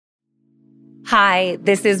Hi,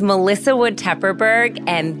 this is Melissa Wood Tepperberg,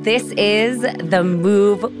 and this is the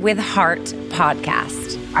Move with Heart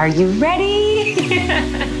podcast. Are you ready?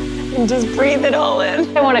 Just breathe it all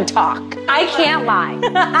in. I want to talk. I can't lie.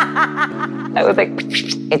 I was like,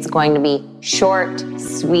 it's going to be short,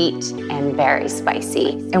 sweet, and very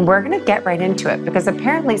spicy. And we're going to get right into it because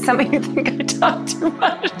apparently some of you think I talk too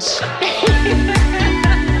much.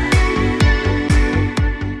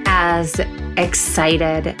 As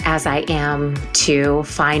excited as I am to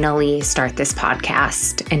finally start this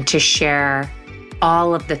podcast and to share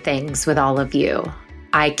all of the things with all of you,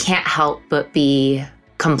 I can't help but be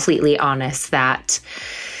completely honest that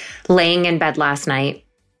laying in bed last night,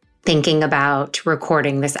 thinking about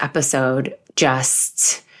recording this episode,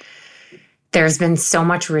 there's been so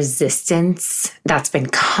much resistance that's been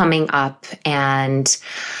coming up, and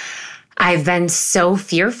I've been so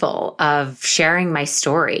fearful of sharing my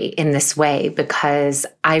story in this way because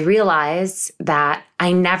I realize that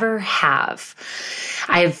I never have.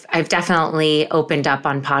 I've definitely opened up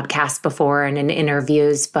on podcasts before and in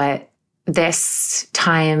interviews, but this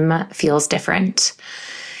time feels different.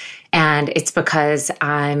 And it's because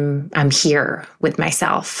I'm here with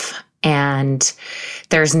myself, and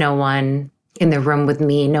there's no one in the room with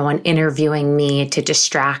me, no one interviewing me to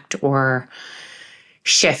distract or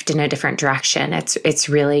shift in a different direction. It's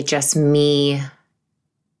really just me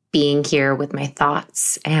being here with my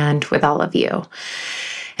thoughts and with all of you.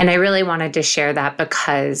 And I really wanted to share that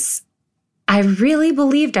because I really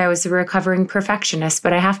believed I was a recovering perfectionist,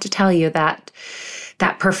 but I have to tell you that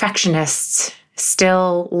perfectionist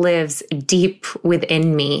still lives deep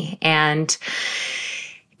within me. And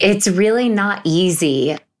it's really not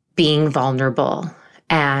easy being vulnerable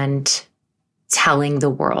and telling the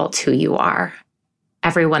world who you are.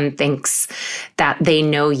 Everyone thinks that they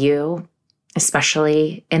know you,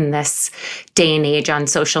 especially in this day and age on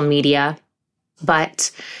social media. But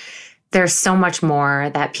there's so much more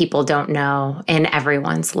that people don't know in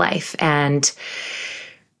everyone's life. And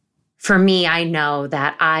for me, I know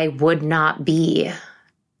that I would not be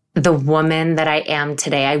the woman that I am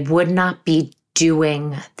today. I would not be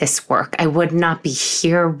doing this work. I would not be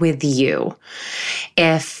here with you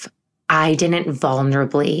if I didn't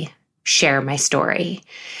vulnerably share my story.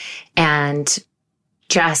 And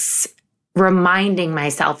just reminding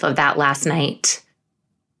myself of that last night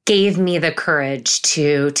gave me the courage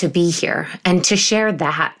to be here and to share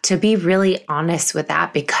that, to be really honest with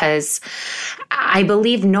that, because I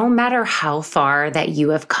believe no matter how far that you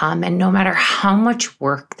have come and no matter how much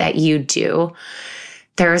work that you do,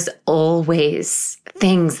 there's always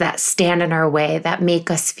things that stand in our way that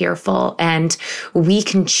make us fearful, and we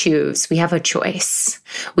can choose. We have a choice.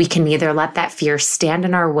 We can either let that fear stand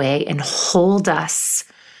in our way and hold us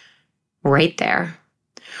right there,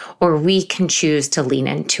 or we can choose to lean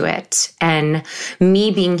into it. And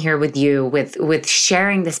me being here with you, with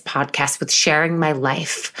sharing this podcast, with sharing my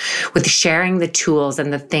life, with sharing the tools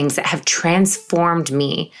and the things that have transformed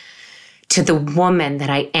me to the woman that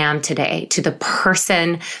I am today, to the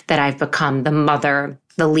person that I've become, the mother,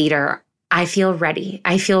 the leader, I feel ready.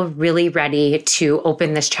 I feel really ready to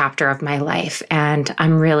open this chapter of my life. And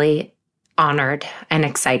I'm really honored and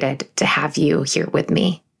excited to have you here with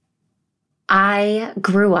me. I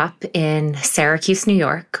grew up in Syracuse, New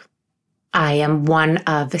York. I am one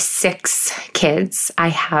of 6 kids. I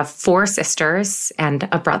have 4 sisters and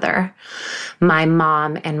a brother. My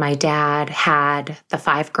mom and my dad had the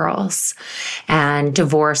 5 girls and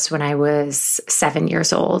divorced when I was 7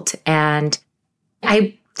 years old. And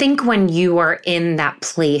I think when you are in that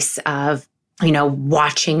place of,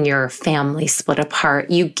 watching your family split apart,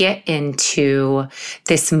 you get into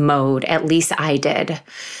this mode, at least I did,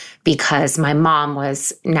 because my mom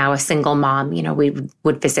was now a single mom. We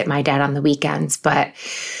would visit my dad on the weekends, but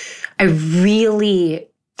I really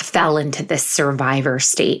fell into this survivor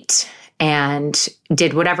state and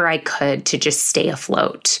did whatever I could to just stay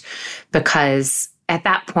afloat. Because at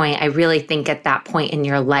that point, I really think at that point in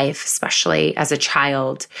your life, especially as a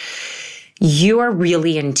child, you are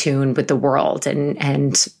really in tune with the world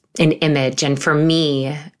and an image. And for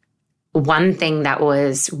me, one thing that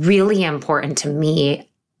was really important to me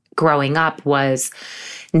growing up was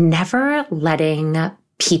never letting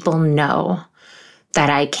people know that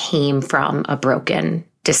I came from a broken,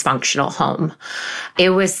 dysfunctional home. It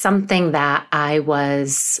was something that I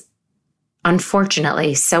was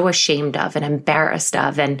unfortunately so ashamed of and embarrassed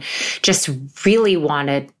of, and just really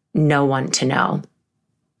wanted no one to know.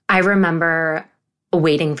 I remember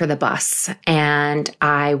waiting for the bus, and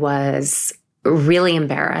I was really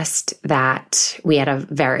embarrassed that we had a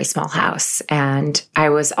very small house. And I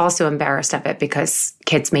was also embarrassed of it because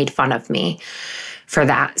kids made fun of me for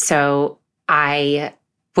that. So I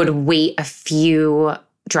would wait a few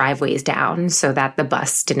driveways down so that the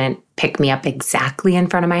bus didn't pick me up exactly in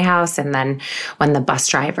front of my house. And then when the bus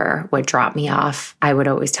driver would drop me off, I would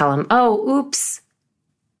always tell him, oh, oops,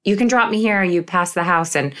 you can drop me here. You pass the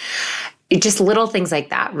house. And just little things like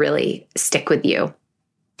that really stick with you.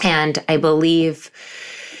 And I believe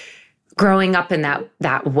growing up in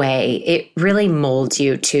that way, it really molds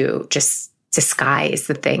you to just disguise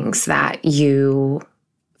the things that you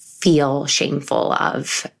feel shameful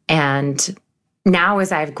of. And now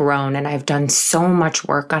as I've grown and I've done so much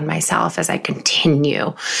work on myself, as I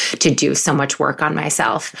continue to do so much work on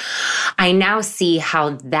myself, I now see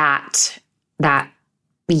how that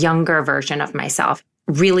younger version of myself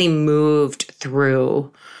really moved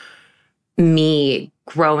through me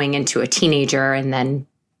growing into a teenager. And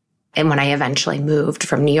when I eventually moved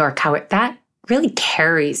from New York, how that really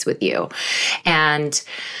carries with you. And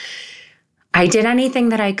I did anything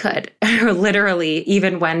that I could, literally,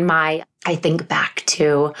 even when I think back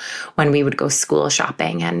to when we would go school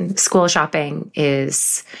shopping, and school shopping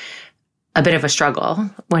is a bit of a struggle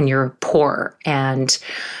when you're poor. And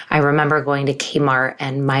I remember going to Kmart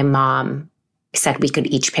and my mom said we could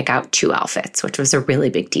each pick out 2 outfits, which was a really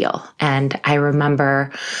big deal. And I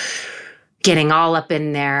remember getting all up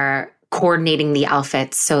in there, coordinating the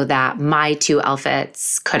outfits so that my 2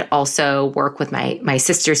 outfits could also work with my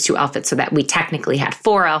sister's 2 outfits, so that we technically had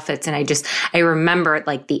 4 outfits. And I remember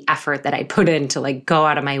like the effort that I put in to like go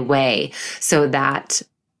out of my way so that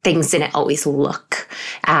things didn't always look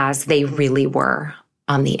as they really were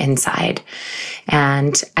on the inside.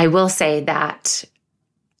 And I will say that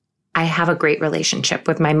I have a great relationship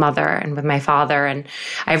with my mother and with my father, and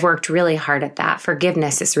I've worked really hard at that.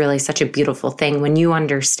 Forgiveness is really such a beautiful thing when you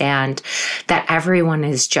understand that everyone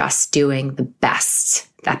is just doing the best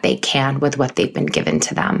that they can with what they've been given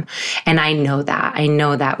to them. And I know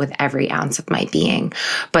that with every ounce of my being.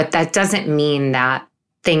 But that doesn't mean that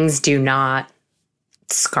things do not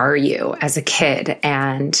scar you as a kid.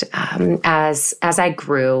 And as I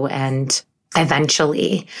grew and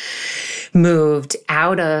eventually moved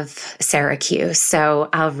out of Syracuse. So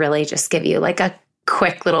I'll really just give you like a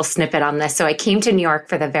quick little snippet on this. So I came to New York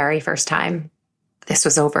for the very first time. This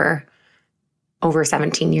was over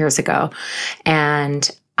 17 years ago. And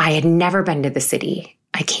I had never been to the city.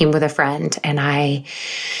 I came with a friend, and I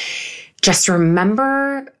just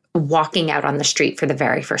remember walking out on the street for the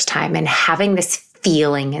very first time and having this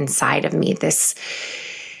feeling inside of me, this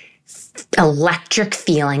electric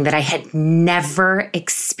feeling that I had never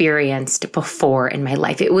experienced before in my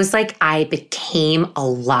life. It was like I became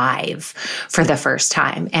alive for the first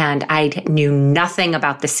time, and I knew nothing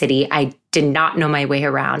about the city. I did not know my way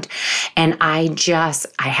around. And I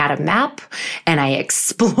had a map and I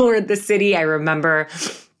explored the city. I remember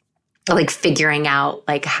like figuring out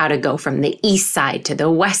like how to go from the east side to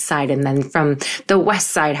the west side, and then from the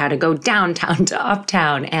west side, how to go downtown to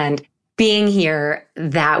uptown. And being here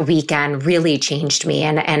that weekend really changed me.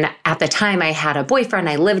 And at the time I had a boyfriend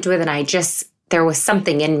I lived with, and there was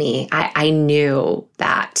something in me. I knew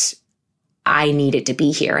that I needed to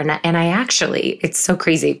be here. And I actually, it's so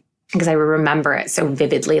crazy because I remember it so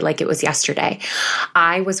vividly, like it was yesterday.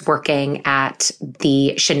 I was working at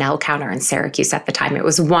the Chanel counter in Syracuse at the time. It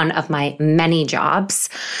was one of my many jobs.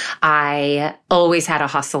 I always had a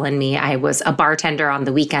hustle in me. I was a bartender on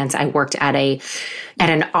the weekends. I worked at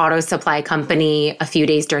an auto supply company a few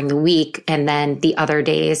days during the week. And then the other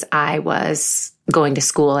days I was going to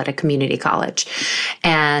school at a community college.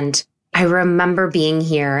 And I remember being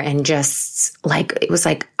here and just like, it was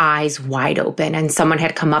like eyes wide open, and someone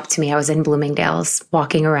had come up to me. I was in Bloomingdale's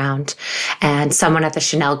walking around, and someone at the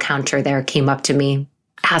Chanel counter there came up to me,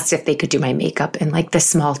 asked if they could do my makeup, and like the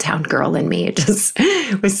small town girl in me, it just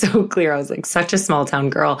was so clear. I was like such a small town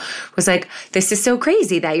girl, was like, this is so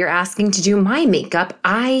crazy that you're asking to do my makeup.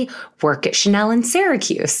 I work at Chanel in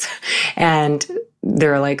Syracuse. And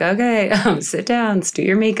they're like, okay, sit down, let's do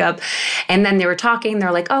your makeup. And then they were talking,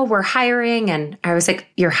 they're like, oh, we're hiring. And I was like,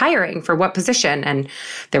 you're hiring for what position? And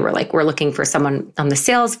they were like, we're looking for someone on the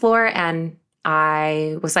sales floor. And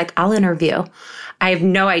I was like, I'll interview. I have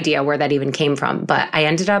no idea where that even came from, but I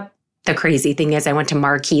ended up, the crazy thing is I went to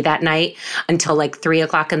Marquee that night until like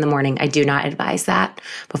 3:00 in the morning. I do not advise that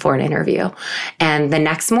before an interview. And the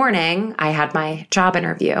next morning I had my job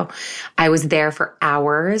interview. I was there for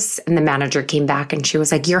hours, and the manager came back and she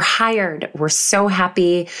was like, you're hired. We're so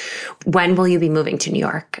happy. When will you be moving to New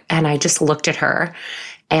York? And I just looked at her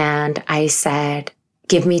and I said,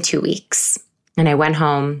 give me 2 weeks. And I went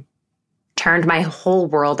home, turned my whole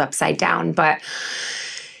world upside down. But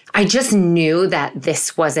I just knew that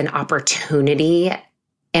this was an opportunity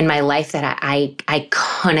in my life that I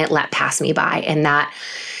couldn't let pass me by, and that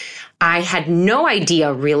I had no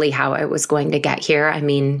idea really how I was going to get here. I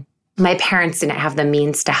mean, my parents didn't have the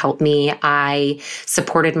means to help me. I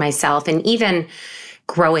supported myself. And even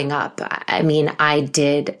growing up, I mean, I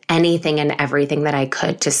did anything and everything that I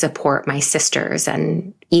could to support my sisters.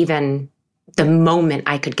 And even the moment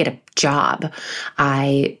I could get a job,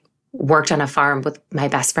 I worked on a farm with my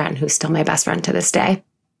best friend, who's still my best friend to this day.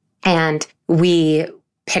 And we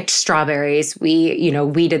picked strawberries. We,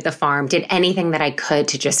 weeded the farm, did anything that I could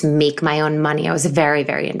to just make my own money. I was very,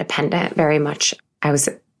 very independent, I was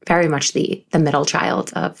very much the middle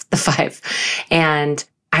child of the five. And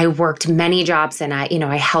I worked many jobs, and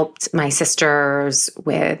I helped my sisters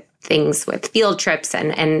with things with field trips.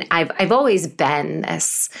 And I've always been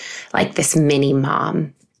this mini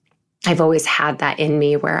mom. I've always had that in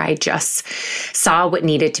me where I just saw what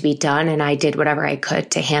needed to be done and I did whatever I could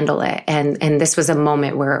to handle it. And this was a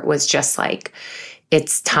moment where it was just like,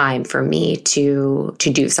 it's time for me to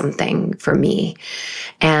do something for me.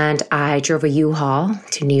 And I drove a U-Haul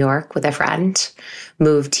to New York with a friend,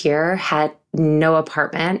 moved here, had no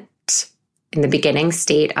apartment in the beginning,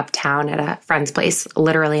 stayed uptown at a friend's place,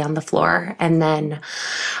 literally on the floor. And then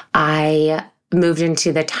I moved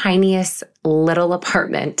into the tiniest little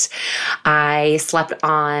apartment. I slept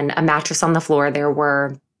on a mattress on the floor. There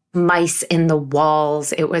were mice in the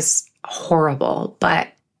walls. It was horrible, but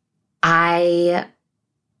I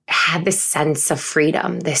had this sense of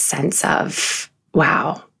freedom, this sense of,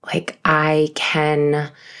 wow, like I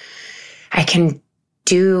can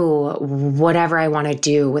do whatever I want to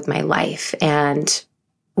do with my life. And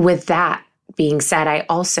with that being said, I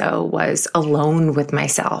also was alone with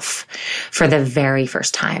myself for the very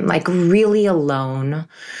first time, like really alone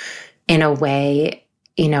in a way.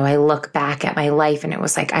 I look back at my life and it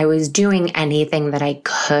was like I was doing anything that I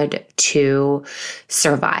could to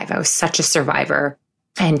survive. I was such a survivor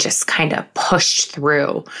and just kind of pushed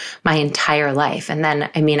through my entire life. And then,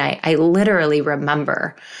 I literally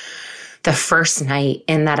remember the first night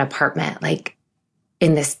in that apartment, like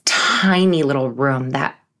in this tiny little room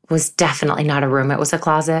that was definitely not a room. It was a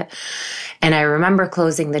closet. And I remember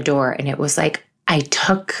closing the door and it was like, I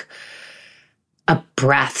took a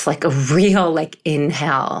breath, like a real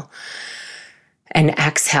inhale and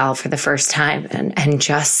exhale for the first time and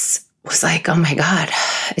just was like, oh my God,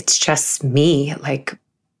 it's just me. Like,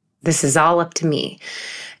 this is all up to me.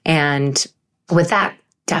 And with that,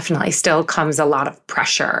 definitely still comes a lot of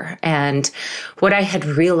pressure. And what I had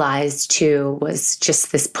realized too was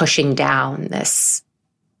just this pushing down, this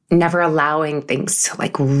never allowing things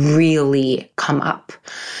to really come up.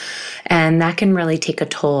 And that can really take a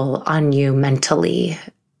toll on you mentally,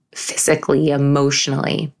 physically,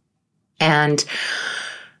 emotionally. And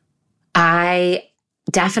I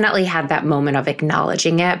definitely had that moment of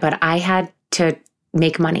acknowledging it, but I had to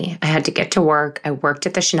make money. I had to get to work. I worked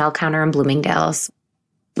at the Chanel counter in Bloomingdale's,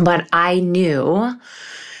 but I knew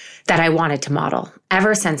that I wanted to model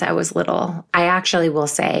ever since I was little. I actually will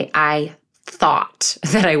say I thought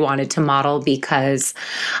that I wanted to model because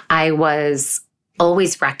I was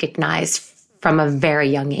always recognized from a very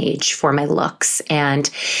young age for my looks. And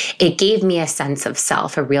it gave me a sense of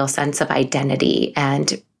self, a real sense of identity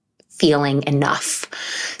and feeling enough.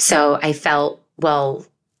 So I felt, well,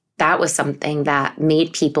 that was something that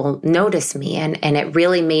made people notice me. And it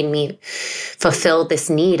really made me fulfill this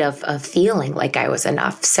need of feeling like I was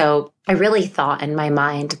enough. So I really thought in my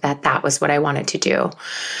mind that that was what I wanted to do.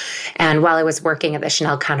 And while I was working at the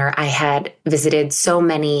Chanel counter, I had visited so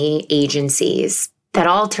many agencies that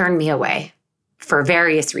all turned me away for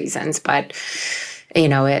various reasons. But,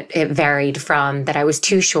 it varied from that I was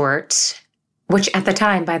too short, which at the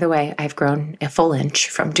time, by the way, I've grown a full inch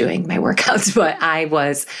from doing my workouts, but I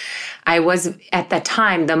was at the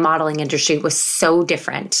time, the modeling industry was so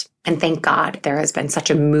different. And thank God there has been such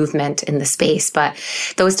a movement in the space, but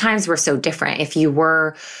those times were so different. If you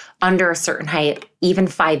were under a certain height, even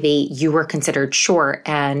 5'8", you were considered short.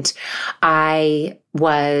 And I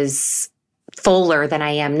was fuller than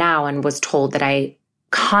I am now and was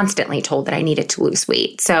constantly told that I needed to lose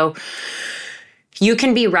weight. So you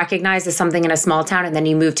can be recognized as something in a small town and then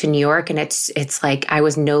you move to New York and it's like I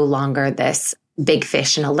was no longer this big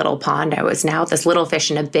fish in a little pond. I was now this little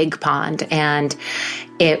fish in a big pond. And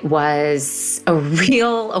it was a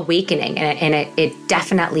real awakening and it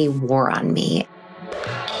definitely wore on me.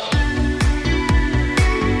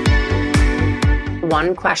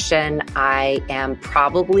 One question I am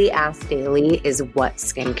probably asked daily is what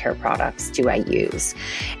skincare products do I use?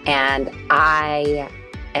 And I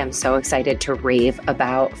am so excited to rave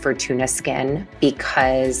about Fortuna Skin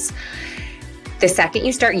because The second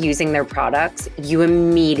you start using their products, you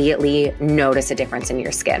immediately notice a difference in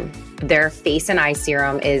your skin. Their face and eye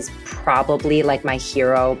serum is probably like my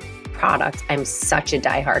hero product. I'm such a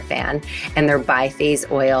diehard fan. And their Biphase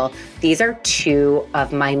oil, these are two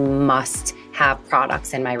of my must-have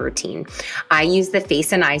products in my routine. I use the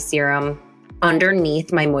face and eye serum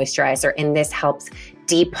underneath my moisturizer, and this helps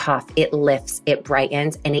depuff, it lifts, it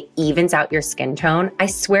brightens, and it evens out your skin tone. I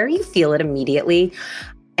swear you feel it immediately.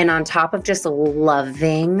 And on top of just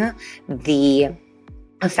loving the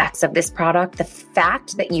effects of this product, the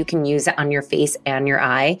fact that you can use it on your face and your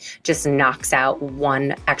eye just knocks out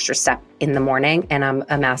one extra step in the morning. And I'm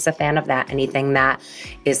a massive fan of that. Anything that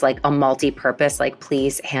is like a multi-purpose, like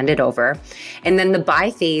please hand it over. And then the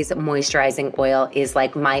Biphase moisturizing oil is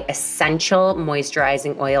like my essential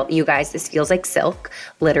moisturizing oil. You guys, this feels like silk,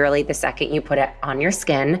 literally the second you put it on your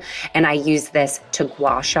skin. And I use this to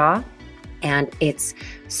gua sha. And it's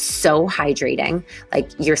so hydrating. Like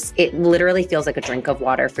it literally feels like a drink of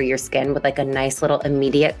water for your skin with like a nice little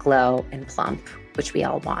immediate glow and plump, which we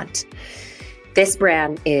all want. This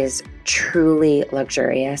brand is truly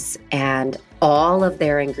luxurious, and all of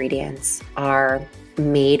their ingredients are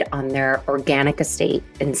made on their organic estate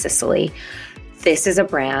in Sicily. This is a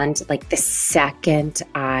brand, like the second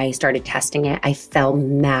I started testing it, I fell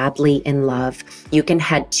madly in love. You can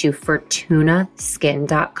head to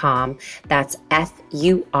fortunaskin.com. That's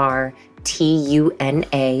FURTUNA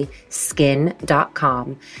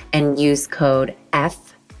skin.com and use code FSMWH.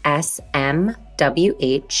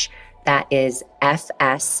 That is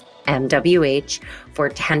FSMWH for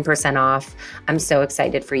 10% off. I'm so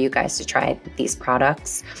excited for you guys to try these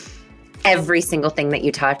products. Every single thing that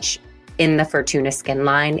you touch in the Fortuna Skin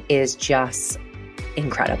line is just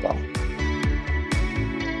incredible.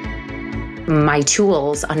 My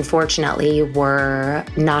tools, unfortunately, were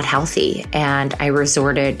not healthy, and I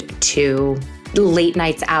resorted to late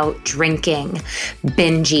nights out drinking,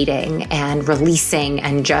 binge eating, and releasing,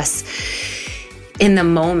 and just in the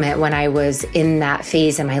moment when I was in that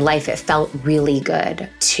phase in my life, it felt really good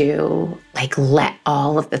to like let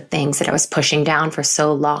all of the things that I was pushing down for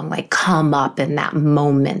so long, like come up in that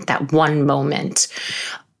moment, that one moment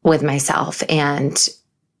with myself. And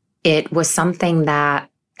it was something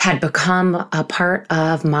that had become a part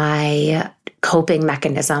of my coping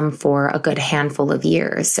mechanism for a good handful of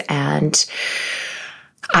years. And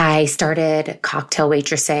I started cocktail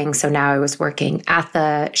waitressing. So now I was working at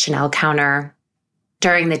the Chanel counter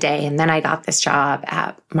during the day. And then I got this job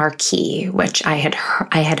at Marquis, which I had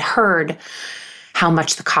heard how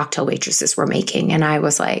much the cocktail waitresses were making. And I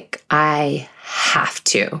was like, I have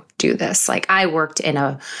to do this. Like I worked in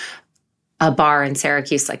a bar in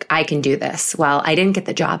Syracuse, like I can do this. Well, I didn't get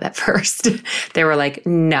the job at first. They were like,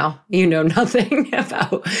 no, you know nothing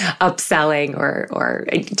about upselling or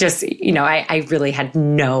just, I really had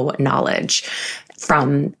no knowledge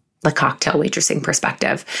from the cocktail waitressing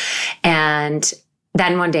perspective. And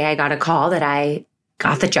then one day I got a call that I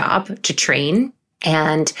got the job to train,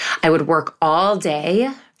 and I would work all day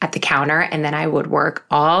at the counter, and then I would work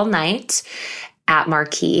all night at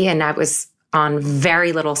Marquis, and I was on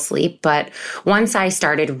very little sleep. But once I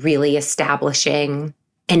started really establishing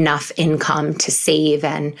enough income to save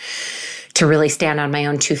and to really stand on my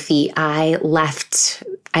own 2 feet, I left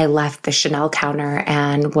the Chanel counter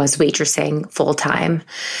and was waitressing full time.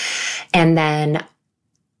 And then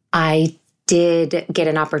I did get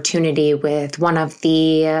an opportunity with one of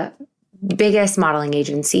the biggest modeling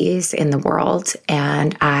agencies in the world.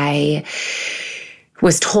 And I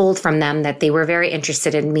was told from them that they were very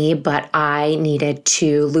interested in me, but I needed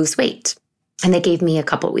to lose weight. And they gave me a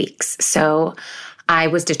couple weeks. So I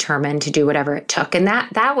was determined to do whatever it took. And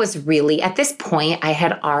that was really, at this point, I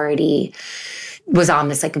had already was on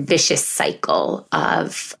this like vicious cycle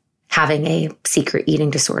of having a secret eating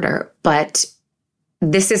disorder. But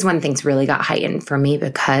this is when things really got heightened for me,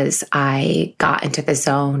 because I got into the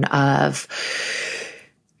zone of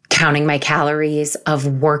counting my calories,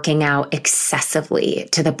 of working out excessively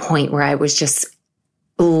to the point where I was just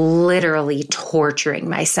literally torturing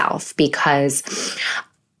myself, because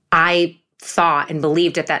I thought and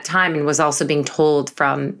believed at that time, and was also being told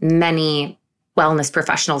from many wellness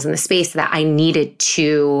professionals in the space, that I needed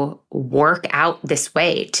to work out this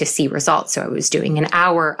way to see results. So I was doing an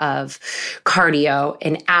hour of cardio,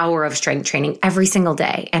 an hour of strength training every single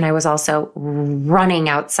day. And I was also running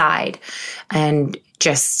outside and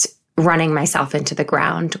just running myself into the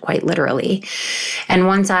ground, quite literally. And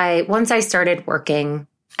once I started working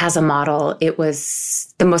as a model, it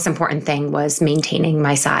was the most important thing was maintaining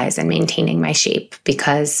my size and maintaining my shape,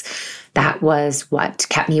 because that was what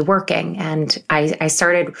kept me working. And I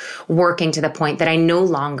started working to the point that I no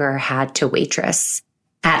longer had to waitress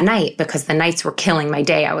at night because the nights were killing my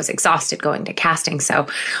day. I was exhausted going to casting. So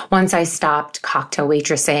once I stopped cocktail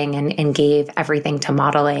waitressing and gave everything to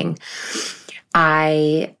modeling,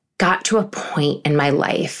 I got to a point in my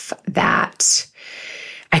life that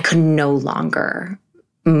I could no longer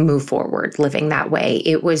move forward living that way.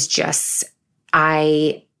 It was just,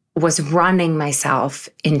 I was running myself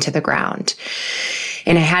into the ground.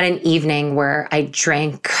 And I had an evening where I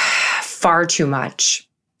drank far too much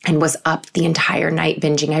and was up the entire night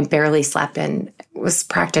binging. I barely slept and was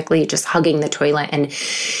practically just hugging the toilet and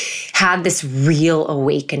had this real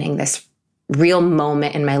awakening, this real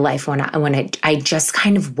moment in my life when I just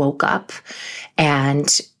kind of woke up.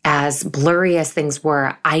 And as blurry as things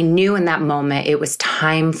were, I knew in that moment it was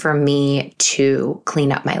time for me to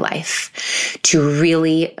clean up my life, to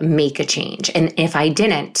really make a change. And if I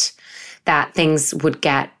didn't, that things would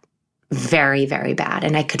get very, very bad.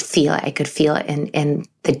 And I could feel it. I could feel it in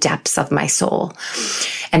the depths of my soul.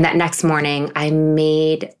 And that next morning, I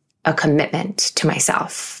made a commitment to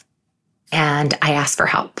myself and I asked for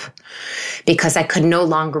help because I could no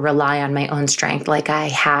longer rely on my own strength like I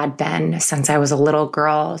had been since I was a little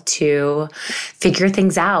girl to figure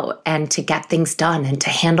things out and to get things done and to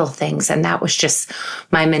handle things. And that was just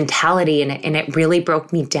my mentality. And it really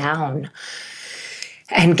broke me down.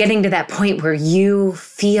 And getting to that point where you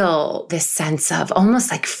feel this sense of almost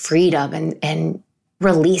like freedom and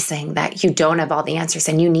releasing that you don't have all the answers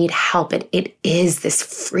and you need help. It is this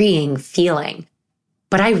freeing feeling.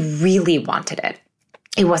 But I really wanted it.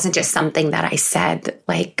 It wasn't just something that I said,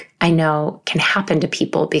 like, I know can happen to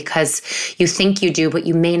people because you think you do, but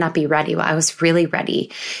you may not be ready. Well, I was really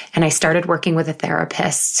ready. And I started working with a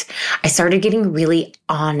therapist. I started getting really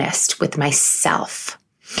honest with myself,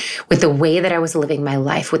 with the way that I was living my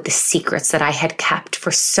life, with the secrets that I had kept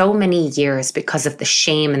for so many years because of the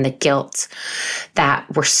shame and the guilt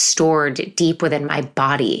that were stored deep within my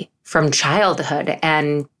body from childhood.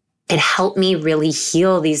 And it helped me really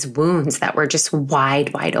heal these wounds that were just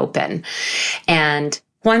wide, wide open. And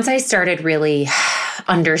once I started really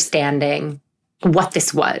understanding what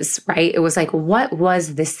this was, right? It was like, what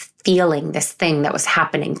was this feeling, this thing that was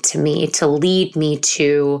happening to me to lead me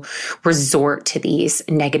to resort to these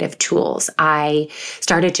negative tools? I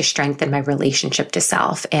started to strengthen my relationship to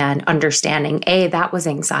self and understanding, that was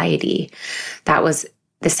anxiety. That was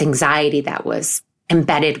this anxiety that was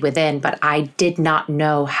embedded within, but I did not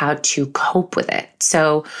know how to cope with it.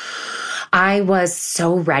 So I was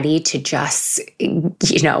so ready to just,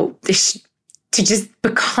 to just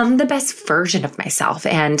become the best version of myself.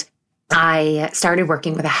 And I started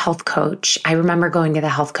working with a health coach. I remember going to the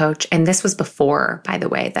health coach, and this was before, by the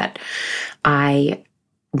way, that I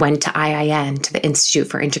went to IIN, to the Institute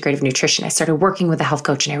for Integrative Nutrition. I started working with a health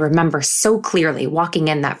coach, and I remember so clearly walking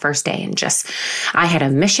in that first day and just, I had a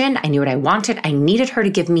mission. I knew what I wanted. I needed her to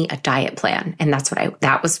give me a diet plan. And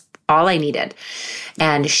that was all I needed.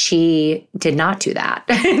 And she did not do that.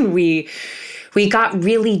 And we got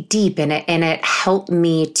really deep in it, and it helped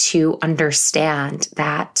me to understand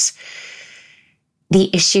that the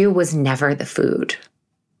issue was never the food.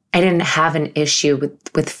 I didn't have an issue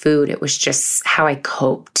with food. It was just how I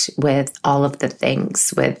coped with all of the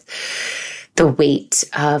things, with the weight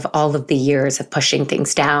of all of the years of pushing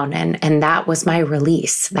things down. And that was my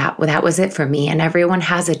release. That was it for me. And everyone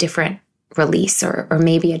has a different release or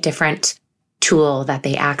maybe a different tool that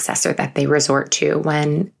they access or that they resort to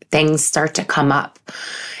when things start to come up.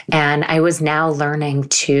 And I was now learning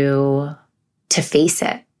to face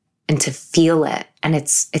it and to feel it. And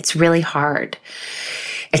it's really hard.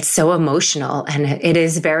 It's so emotional and it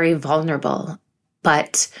is very vulnerable.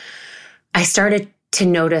 But I started to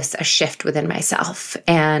notice a shift within myself,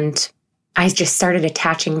 and I just started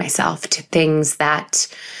attaching myself to things that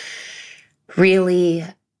really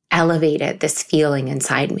elevated this feeling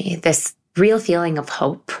inside me, this real feeling of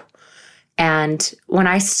hope. And when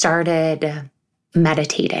I started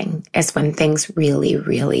meditating is when things really,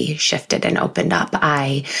 really shifted and opened up.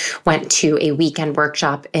 I went to a weekend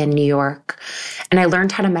workshop in New York and I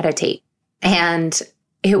learned how to meditate. And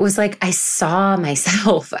it was like I saw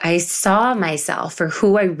myself for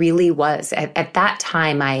who I really was. At that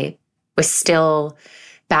time, I was still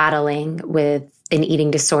battling with an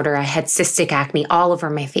eating disorder. I had cystic acne all over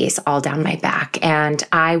my face, all down my back. And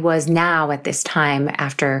I was now at this time,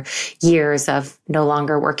 after years of no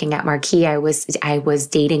longer working at Marquee, I was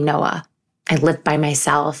dating Noah. I lived by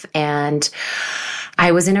myself, and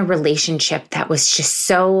I was in a relationship that was just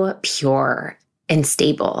so pure and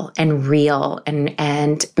stable and real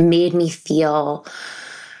and made me feel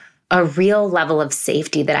a real level of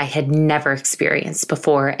safety that I had never experienced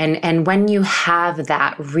before. And when you have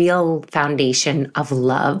that real foundation of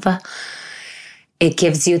love, it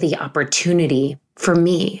gives you the opportunity for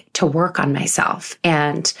me to work on myself.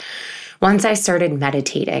 And once I started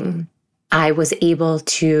meditating, I was able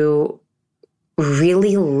to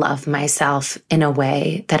really love myself in a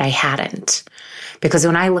way that I hadn't. Because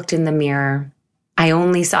when I looked in the mirror, I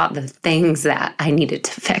only saw the things that I needed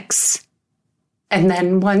to fix. And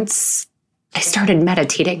then once I started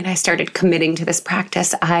meditating and I started committing to this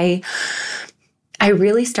practice, I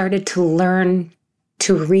really started to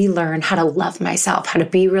relearn how to love myself, how to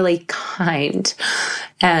be really kind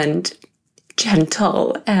and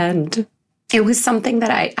gentle. And it was something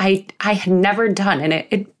that I had never done. And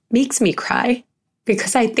it makes me cry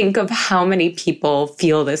because I think of how many people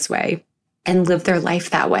feel this way and live their life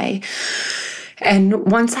that way.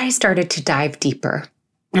 And once I started to dive deeper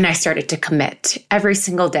and I started to commit every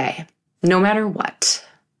single day, no matter what,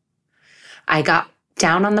 I got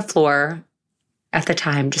down on the floor at the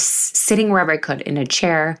time, just sitting wherever I could, in a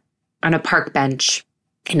chair, on a park bench,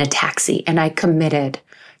 in a taxi, and I committed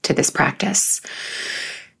to this practice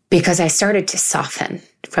because I started to soften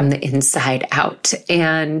from the inside out,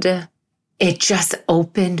 and it just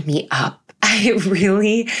opened me up. It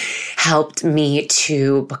really helped me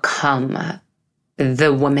to become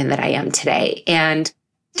the woman that I am today. And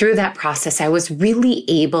through that process, I was really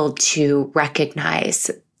able to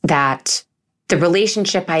recognize that the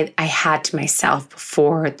relationship I had to myself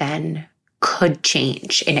before then could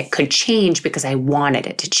change, and it could change because I wanted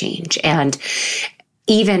it to change. And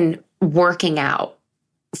even working out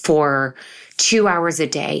for 2 hours a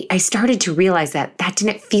day, I started to realize that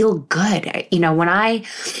didn't feel good. You know, when I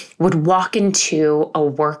would walk into a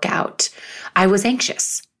workout, I was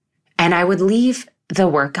anxious, and I would leave the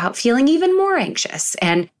workout feeling even more anxious.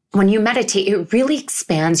 And when you meditate, it really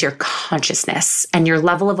expands your consciousness and your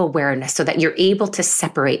level of awareness so that you're able to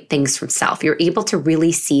separate things from self. You're able to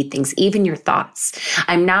really see things, even your thoughts.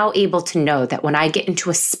 I'm now able to know that when I get into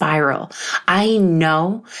a spiral, I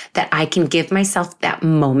know that I can give myself that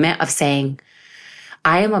moment of saying,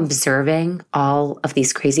 I am observing all of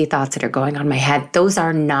these crazy thoughts that are going on in my head. Those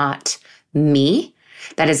are not me.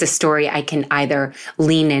 That is a story I can either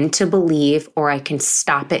lean in to believe, or I can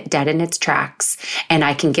stop it dead in its tracks, and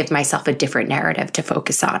I can give myself a different narrative to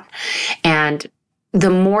focus on. And the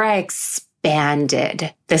more I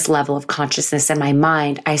expanded this level of consciousness in my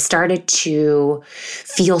mind, I started to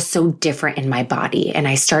feel so different in my body, and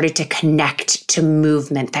I started to connect to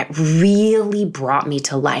movement that really brought me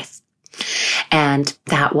to life. And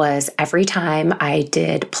that was every time I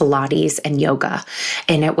did Pilates and yoga.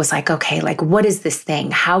 And it was like, okay, like, what is this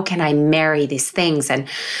thing? How can I marry these things? And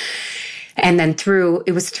then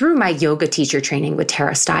it was through my yoga teacher training with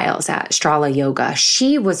Tara Stiles at Strala Yoga.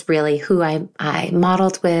 She was really who I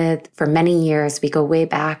modeled with for many years. We go way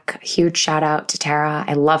back. Huge shout out to Tara.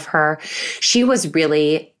 I love her. She was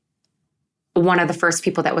really one of the first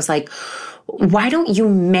people that was like, why don't you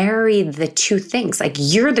marry the two things? Like,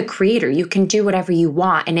 you're the creator. You can do whatever you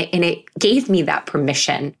want. And it gave me that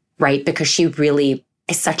permission, right? Because she really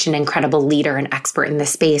is such an incredible leader and expert in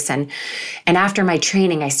this space. And after my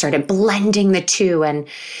training, I started blending the two and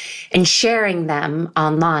sharing them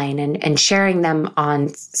online and sharing them on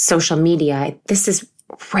social media. This is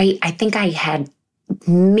right. I think I had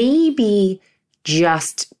maybe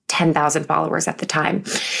just 10,000 followers at the time.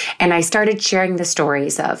 And I started sharing the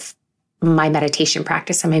stories of my meditation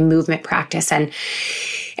practice and my movement practice. And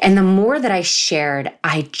the more that I shared,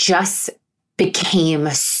 I just became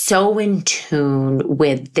so in tune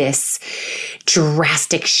with this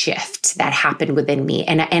drastic shift that happened within me.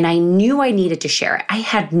 And I knew I needed to share it. I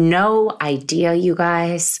had no idea, you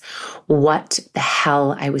guys, what the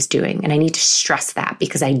hell I was doing. And I need to stress that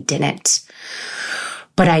because I didn't.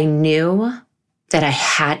 But I knew that I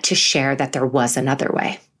had to share that there was another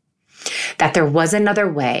way. That there was another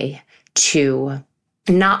way to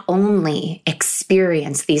not only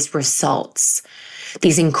experience these results,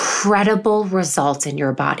 these incredible results in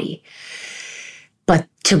your body, but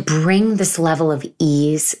to bring this level of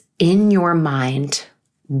ease in your mind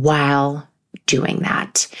while doing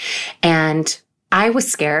that. And I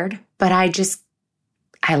was scared, but I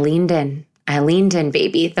leaned in. I leaned in,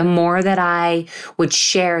 baby. The more that I would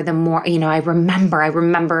share, the more, I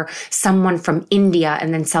remember someone from India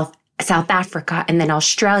and then South Africa and then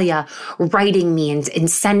Australia writing me and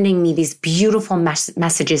sending me these beautiful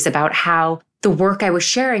messages about how the work I was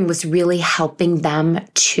sharing was really helping them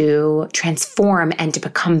to transform and to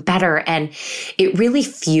become better. And it really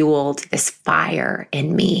fueled this fire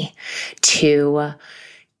in me to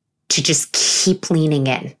just keep leaning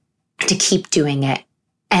in, to keep doing it.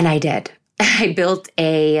 And I did. I built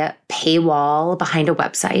a paywall behind a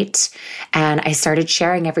website and I started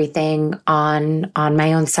sharing everything on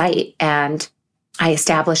my own site, and I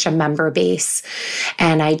established a member base.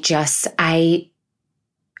 And I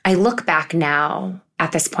look back now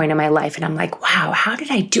at this point in my life and I'm like, wow, how did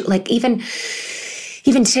I do? Like even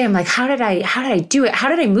today, I'm like, how did I do it? How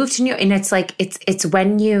did I move to New York? And it's like, it's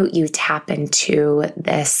when you tap into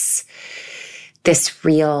this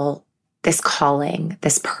calling,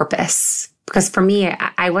 this purpose. Because for me,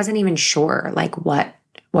 I wasn't even sure like what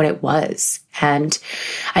it was. And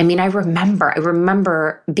I mean, I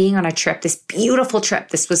remember being on a trip, this beautiful trip.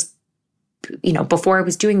 This was, before I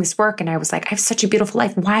was doing this work, and I was like, I have such a beautiful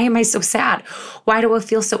life. Why am I so sad? Why do I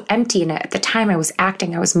feel so empty? And at the time I was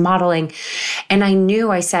acting, I was modeling, and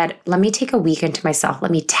I said, let me take a weekend to myself.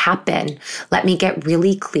 Let me tap in. Let me get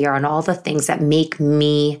really clear on all the things that make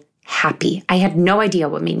me happy. I had no idea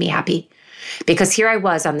what made me happy, because here I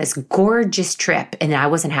was on this gorgeous trip and I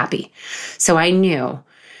wasn't happy. So I knew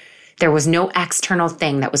there was no external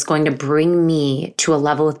thing that was going to bring me to a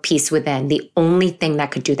level of peace within. The only thing that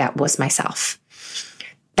could do that was myself.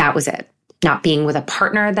 That was it. Not being with a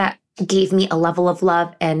partner that gave me a level of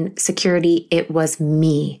love and security. It was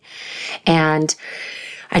me. And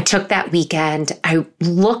I took that weekend. I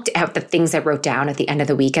looked at the things I wrote down at the end of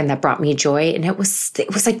the weekend that brought me joy. And it was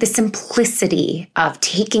like the simplicity of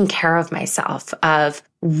taking care of myself, of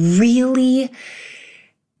really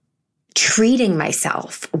treating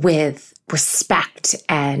myself with respect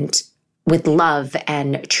and with love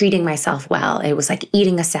and treating myself well. It was like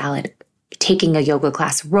eating a salad, taking a yoga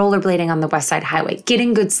class, rollerblading on the West Side Highway,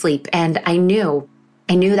 getting good sleep. And I knew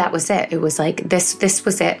that was it. It was like, this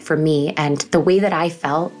was it for me. And the way that I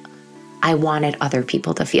felt, I wanted other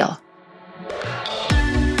people to feel.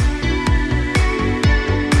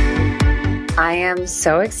 I am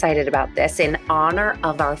so excited about this. In honor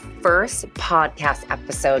of our first podcast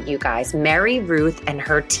episode, you guys, Mary Ruth and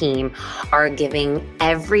her team are giving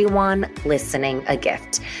everyone listening a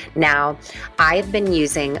gift. Now, I've been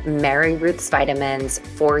using Mary Ruth's vitamins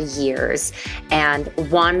for years, and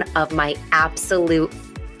one of my absolute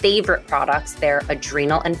favorite products, their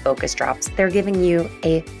Adrenal and Focus Drops, they're giving you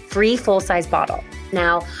a free full-size bottle.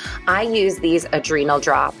 Now, I use these Adrenal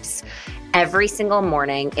drops every single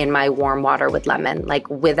morning in my warm water with lemon, like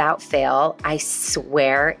without fail. I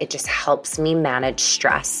swear it just helps me manage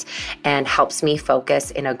stress and helps me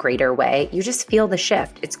focus in a greater way. You just feel the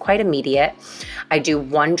shift. It's quite immediate. I do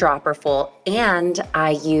 1 dropper full, and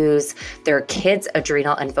I use their kids'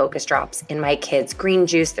 Adrenal and Focus Drops in my kids' green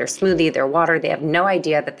juice, their smoothie, their water. They have no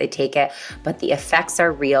idea that they take it, but the effects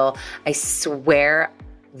are real. I swear,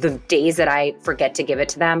 the days that I forget to give it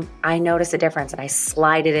to them, I notice a difference and I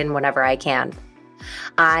slide it in whenever I can.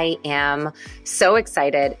 I am so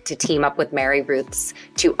excited to team up with Mary Ruth's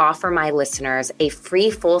to offer my listeners a free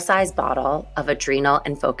full-size bottle of Adrenal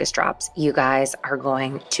and Focus Drops. You guys are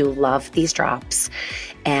going to love these drops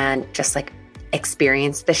and just like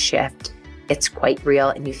experience the shift. It's quite real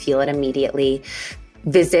and you feel it immediately.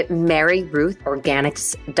 Visit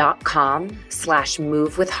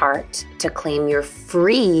maryruthorganics.com/movewithheart to claim your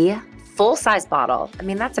free full-size bottle. I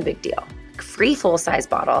mean, that's a big deal. Free full-size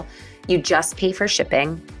bottle. You just pay for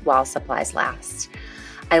shipping while supplies last.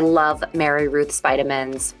 I love Mary Ruth's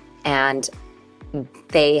vitamins, and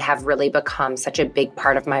they have really become such a big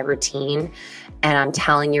part of my routine. And I'm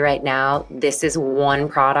telling you right now, this is one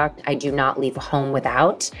product I do not leave home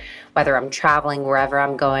without. Whether I'm traveling, wherever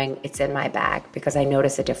I'm going, it's in my bag because I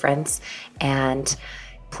notice a difference. And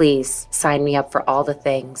please sign me up for all the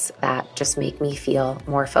things that just make me feel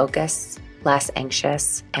more focused, less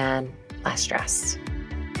anxious, and less stressed.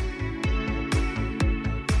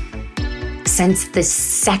 Since the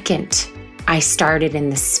second I started in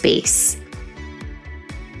this space,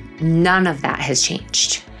 none of that has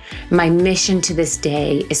changed. My mission to this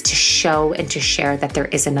day is to show and to share that there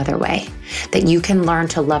is another way, that you can learn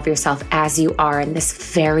to love yourself as you are in this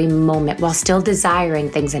very moment while still desiring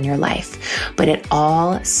things in your life. But it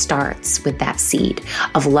all starts with that seed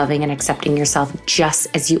of loving and accepting yourself just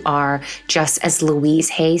as you are, just as Louise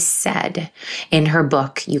Hay said in her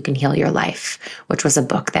book, You Can Heal Your Life, which was a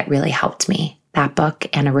book that really helped me. That book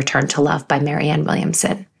and A Return to Love by Marianne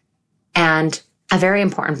Williamson. And a very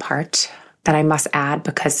important part that I must add,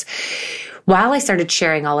 because While I started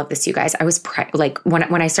sharing all of this, you guys, I was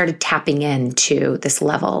when I started tapping into this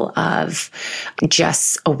level of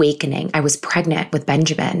just awakening, I was pregnant with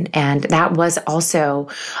Benjamin. And that was also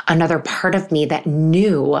another part of me that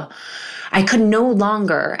knew I could no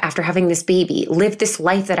longer, after having this baby, live this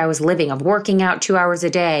life that I was living of working out 2 hours a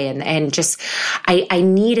day. And just, I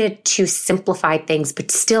needed to simplify things, but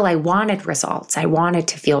still I wanted results. I wanted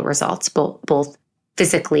to feel results, both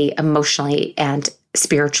physically, emotionally, and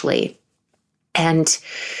spiritually. And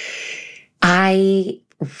I,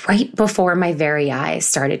 right before my very eyes,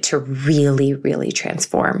 started to really, really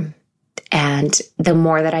transform. And the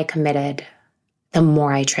more that I committed, the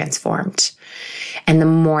more I transformed. And the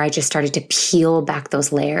more I just started to peel back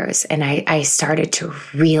those layers. And I started to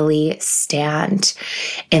really stand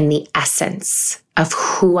in the essence of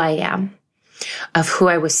who I am, of who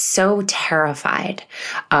I was so terrified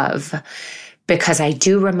of. Because I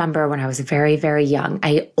do remember when I was very, very young,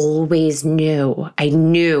 I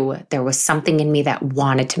knew there was something in me that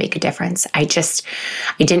wanted to make a difference. I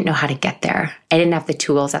didn't know how to get there. I didn't have the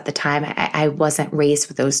tools at the time. I wasn't raised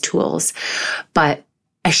with those tools, but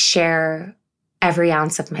I share every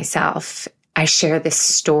ounce of myself. I share this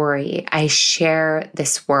story. I share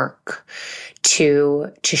this work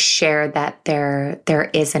to share that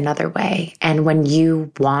there is another way. And when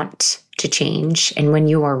you want to change and when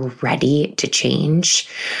you are ready to change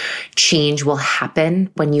will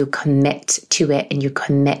happen when you commit to it and you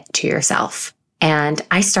commit to yourself. And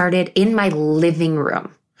I started in my living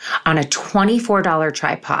room on a $24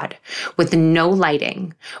 tripod with no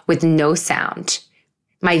lighting, with no sound.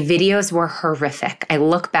 My videos were horrific. I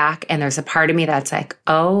look back and there's a part of me that's like,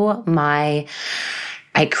 oh my,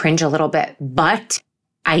 I cringe a little bit, but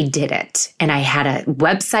I did it. And I had a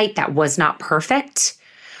website that was not perfect,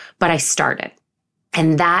 but I started.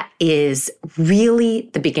 And that is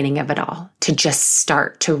really the beginning of it all, to just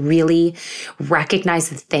start to really recognize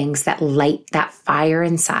the things that light that fire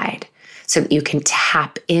inside so that you can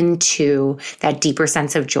tap into that deeper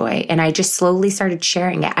sense of joy. And I just slowly started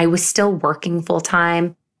sharing it. I was still working full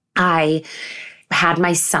time. I had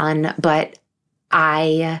my son, but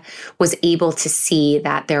I was able to see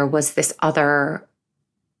that there was this other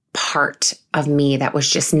part of me that was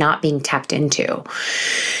just not being tapped into.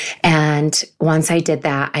 And once I did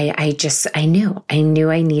that, I knew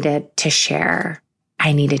I needed to share.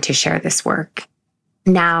 I needed to share this work.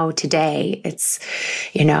 Now, today, it's,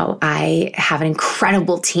 I have an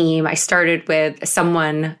incredible team. I started with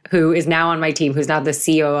someone who is now on my team, who's now the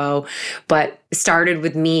COO, but started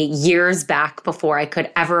with me years back before I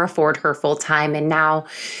could ever afford her full time. And now,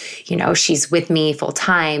 she's with me full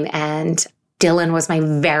time. And Dylan was my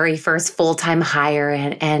very first full-time hire.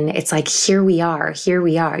 And it's like, here we are.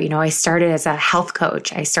 I started as a health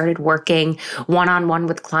coach. I started working one-on-one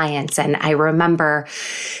with clients. And I remember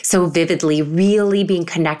so vividly really being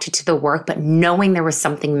connected to the work, but knowing there was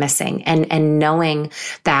something missing and knowing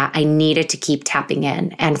that I needed to keep tapping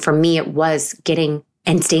in. And for me, it was getting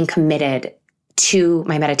and staying committed to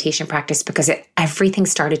my meditation practice because everything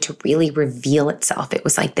started to really reveal itself. It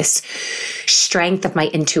was like this strength of my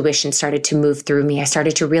intuition started to move through me. I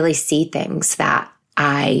started to really see things that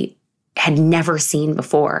I had never seen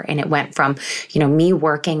before. And it went from, me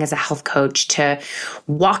working as a health coach to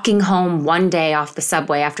walking home one day off the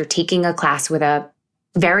subway after taking a class with a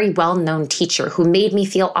very well-known teacher who made me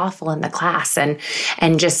feel awful in the class and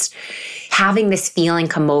just having this feeling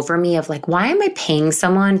come over me of like, why am I paying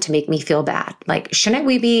someone to make me feel bad? Like, shouldn't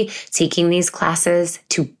we be taking these classes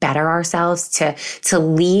to better ourselves, to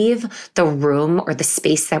leave the room or the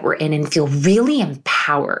space that we're in and feel really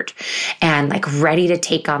empowered and like ready to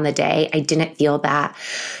take on the day? I didn't feel that.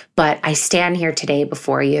 But I stand here today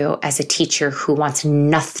before you as a teacher who wants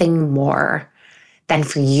nothing more than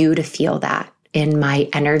for you to feel that in my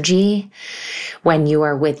energy when you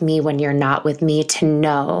are with me, when you're not with me, to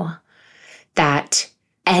know that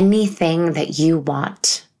anything that you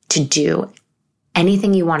want to do,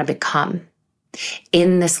 anything you want to become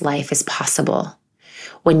in this life is possible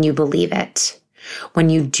when you believe it, when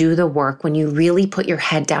you do the work, when you really put your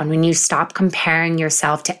head down, when you stop comparing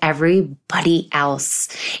yourself to everybody else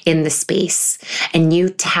in the space and you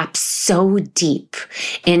tap so deep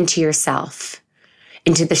into yourself,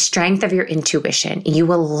 into the strength of your intuition,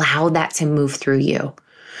 you allow that to move through you.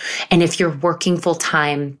 And if you're working full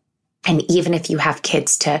time, and even if you have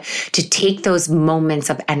kids, to take those moments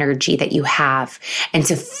of energy that you have and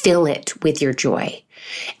to fill it with your joy.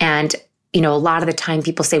 And, a lot of the time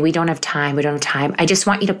people say, we don't have time. I just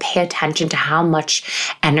want you to pay attention to how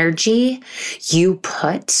much energy you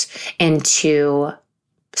put into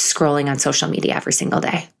scrolling on social media every single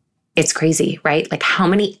day. It's crazy, right? Like how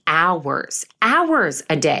many hours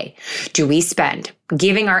a day do we spend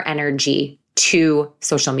giving our energy to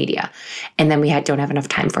social media? And then we don't have enough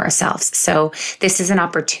time for ourselves. So this is an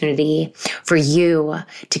opportunity for you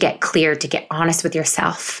to get clear, to get honest with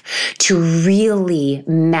yourself, to really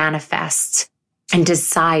manifest and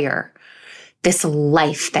desire this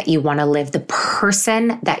life that you want to live, the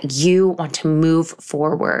person that you want to move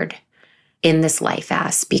forward in this life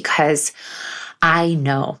as, because I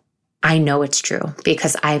know it's true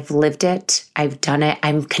because I've lived it. I've done it.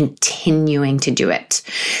 I'm continuing to do it.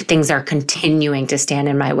 Things are continuing to stand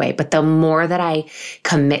in my way. But the more that I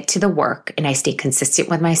commit to the work and I stay consistent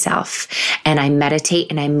with myself and I meditate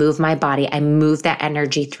and I move my body, I move that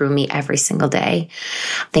energy through me every single day,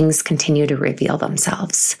 things continue to reveal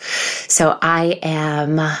themselves. So I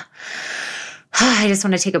just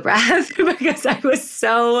want to take a breath because I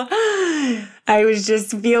was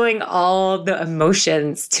just feeling all the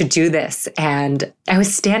emotions to do this. And I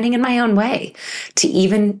was standing in my own way to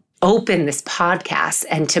even open this podcast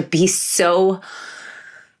and to be so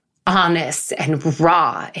honest and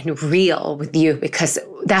raw and real with you, because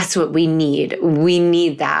that's what we need. We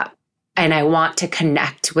need that. And I want to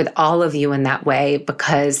connect with all of you in that way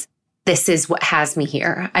because this is what has me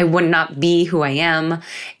here. I would not be who I am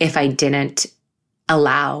if I didn't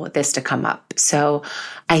allow this to come up. So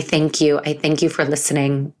I thank you. I thank you for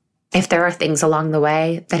listening. If there are things along the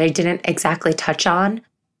way that I didn't exactly touch on,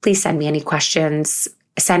 please send me any questions.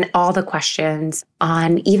 Send all the questions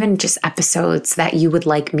on even just episodes that you would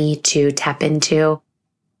like me to tap into.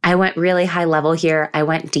 I went really high level here. I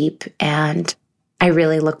went deep, and I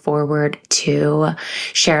really look forward to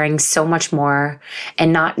sharing so much more,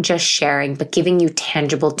 and not just sharing, but giving you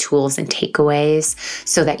tangible tools and takeaways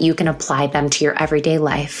so that you can apply them to your everyday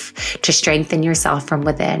life to strengthen yourself from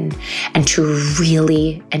within and to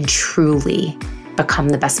really and truly become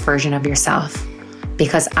the best version of yourself.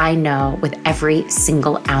 Because I know with every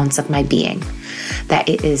single ounce of my being that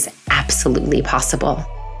it is absolutely possible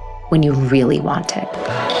when you really want it.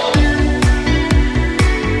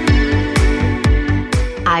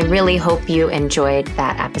 I really hope you enjoyed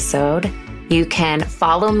that episode. You can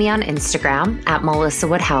follow me on Instagram at Melissa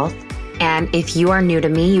Wood Health. And if you are new to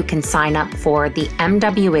me, you can sign up for the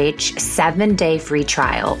MWH 7-day free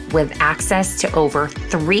trial with access to over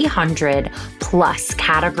 300 plus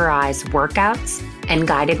categorized workouts and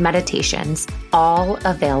guided meditations, all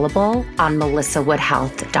available on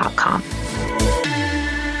melissawoodhealth.com.